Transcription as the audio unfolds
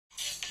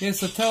Yeah,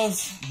 so tell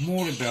us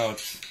more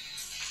about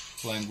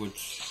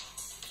language.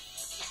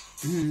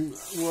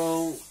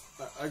 Well,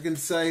 I can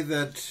say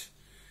that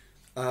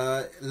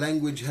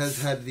language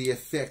has had the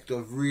effect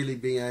of really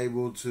being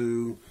able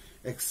to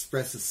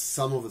express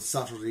some of the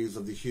subtleties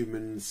of the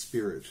human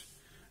spirit.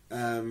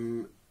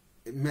 Maybe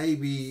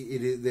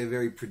they're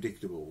very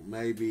predictable.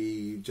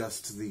 Maybe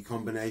just the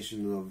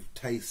combination of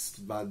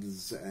taste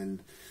buds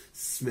and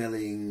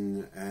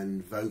smelling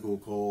and vocal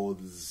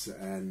cords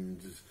and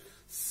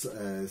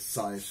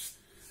sight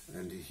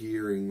and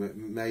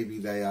hearing. Maybe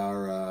they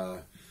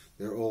are.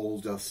 They're all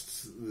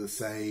just the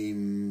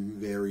same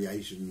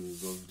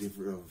variations of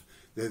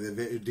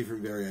they're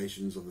different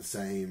variations of the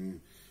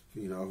same,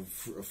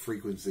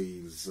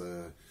 frequencies.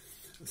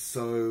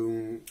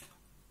 So,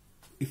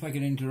 if I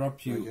can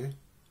interrupt you, okay.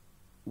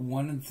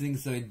 One of the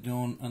things I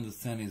don't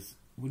understand is,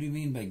 what do you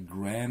mean by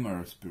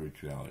grammar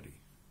spirituality?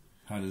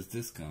 How does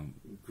this come?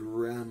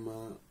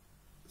 Grammar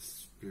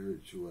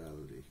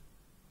spirituality.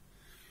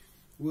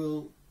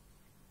 Well,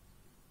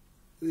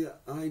 the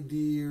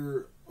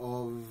idea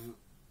of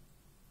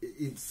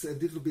it's a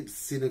little bit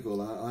cynical.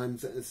 I'm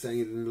saying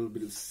it in a little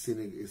bit of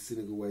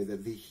cynical way,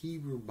 that the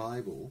Hebrew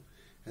Bible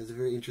has a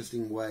very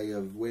interesting way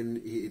of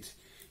when it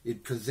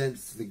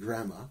presents the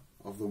grammar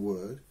of the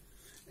word,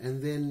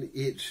 and then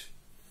it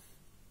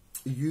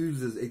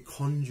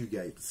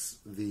conjugates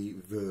the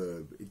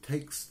verb. It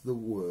takes the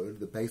word,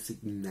 the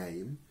basic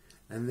name,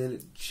 and then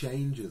it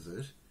changes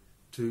it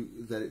to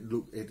that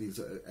it is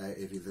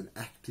an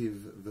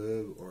active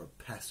verb or a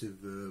passive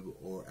verb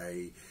or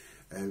a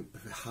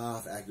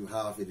half active,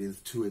 half it is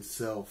to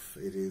itself.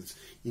 It is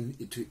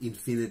to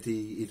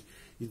infinity.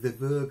 The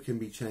verb can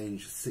be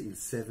changed in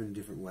 7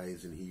 different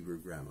ways in Hebrew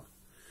grammar.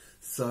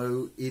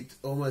 So it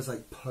almost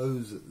like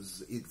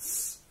poses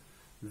its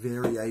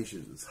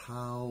variations,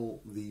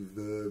 how the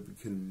verb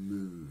can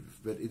move,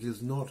 but it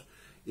is not.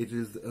 It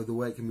is the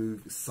way it can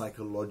move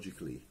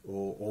psychologically,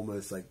 or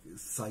almost like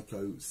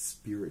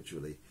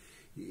psycho-spiritually.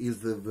 Is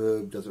the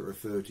verb, does it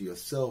refer to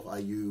yourself? Are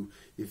you,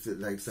 if it,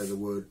 like say the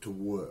word to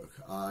work,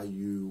 are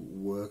you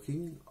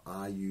working?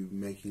 Are you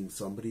making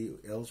somebody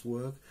else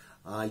work?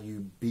 Are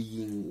you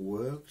being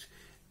worked?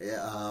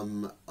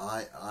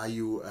 Are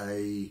you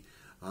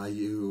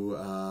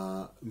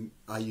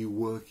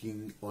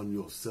working on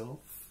yourself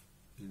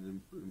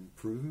in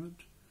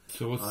improvement?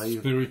 So what's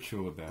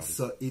spiritual about it?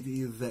 So it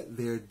is that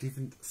there are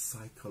different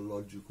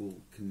psychological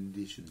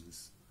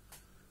conditions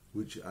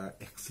which are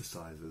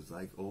exercises,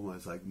 like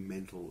almost like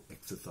mental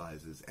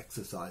exercises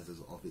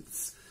of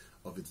its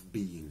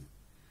being.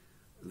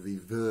 The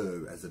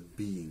verb as a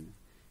being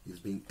is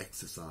being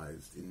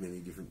exercised in many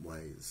different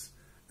ways,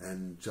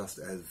 and just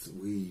as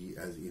we,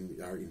 as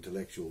in our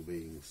intellectual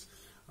beings,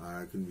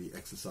 can be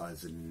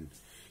exercised in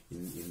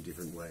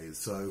different ways.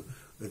 So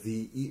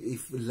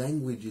if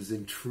language is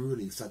in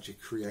truly such a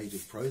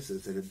creative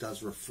process, and it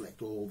does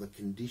reflect all the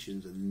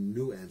conditions and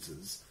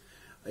nuances,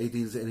 it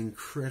is an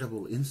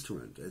incredible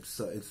instrument. It's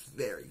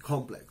very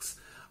complex.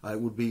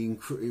 It would be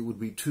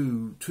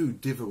too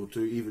difficult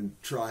to even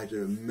try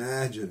to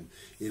imagine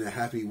in a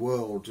happy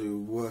world to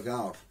work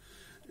out.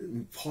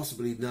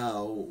 Possibly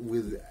now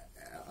with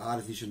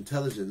artificial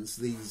intelligence,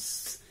 the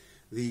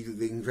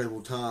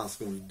incredible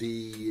task of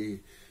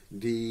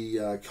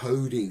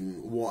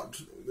decoding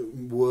what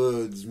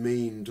words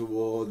mean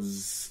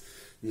towards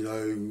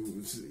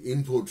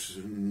input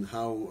and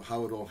how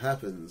it all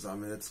happens. I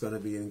mean, it's going to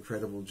be an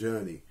incredible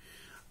journey.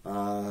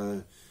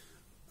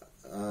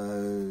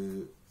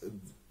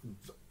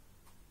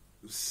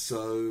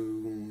 So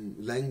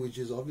language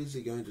is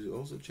obviously going to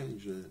also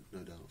change, no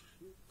doubt.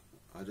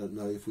 I don't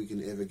know if we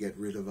can ever get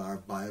rid of our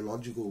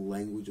biological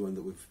language, one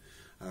that we've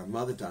our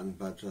mother tongue,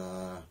 but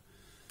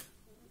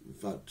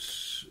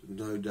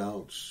no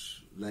doubt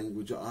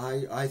language.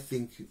 I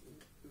think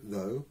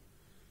though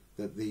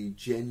that the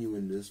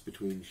genuineness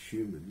between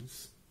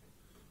humans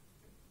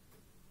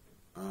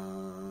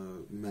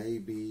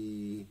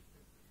maybe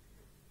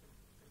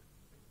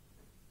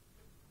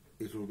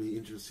it will be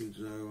interesting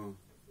to know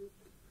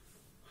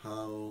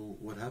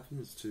what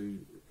happens to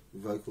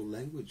vocal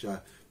language,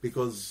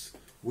 because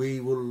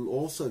we will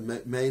also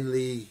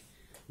mainly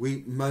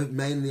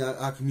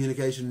our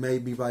communication may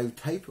be by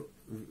tape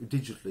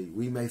digitally.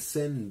 We may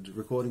send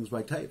recordings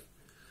by tape.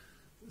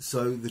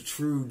 So the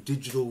true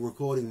digital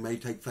recording may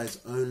take place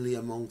only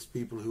amongst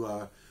people who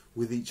are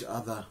with each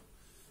other,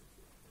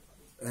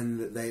 and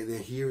they're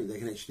hearing. They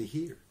can actually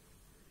hear.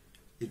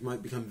 It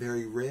might become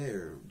very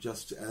rare,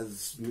 just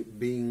as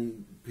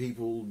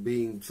people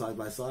being side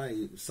by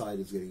side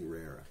is getting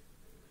rarer.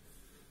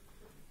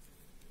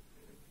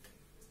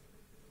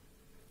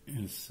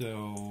 And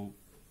so,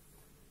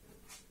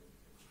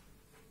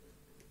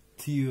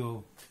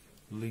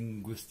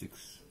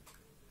 theolinguistics.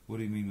 What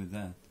do you mean with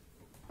that?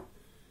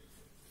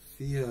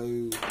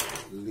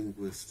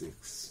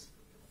 Theolinguistics.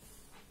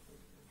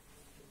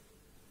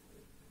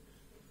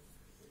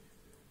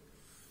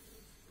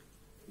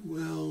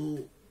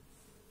 Well,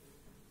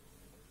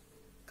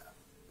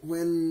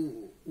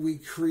 when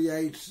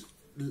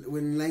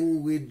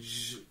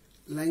language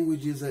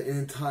language is an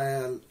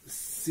entire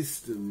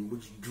system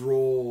which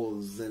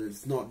draws, and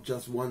it's not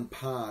just one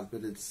part,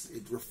 but it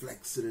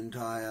reflects an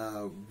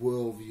entire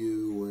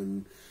worldview,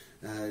 and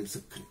it's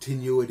a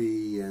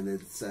continuity, and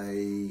it's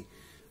a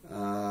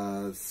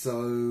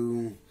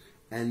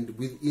and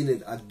within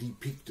it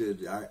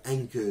are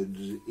anchored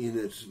in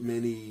it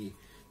many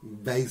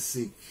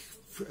basic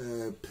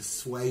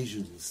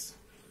persuasions.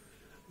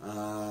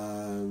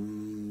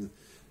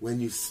 When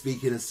you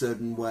speak in a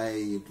certain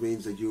way, it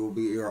means that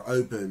you're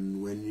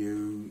open. When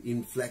you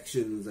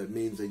inflections, that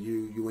means that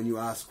you when you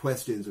ask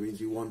questions, it means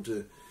you want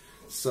to.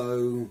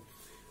 So,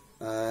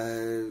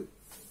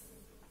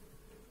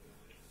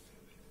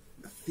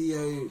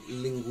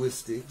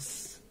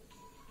 theolinguistics,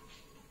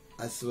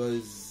 I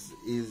suppose,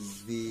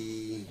 is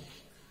the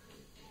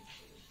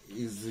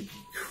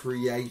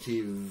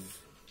creative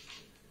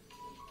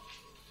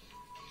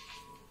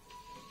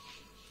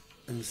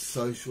and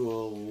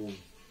social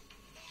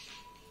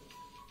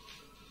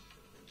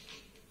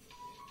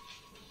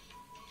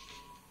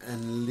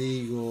and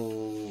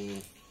legal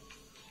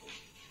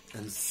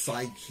and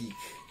psychic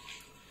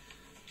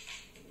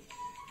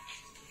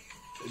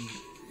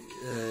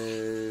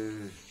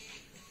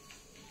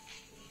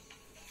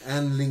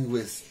and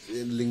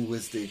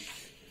linguistic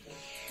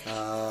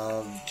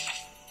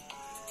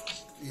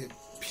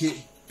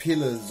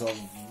pillars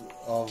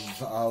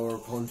of our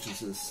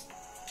consciousness.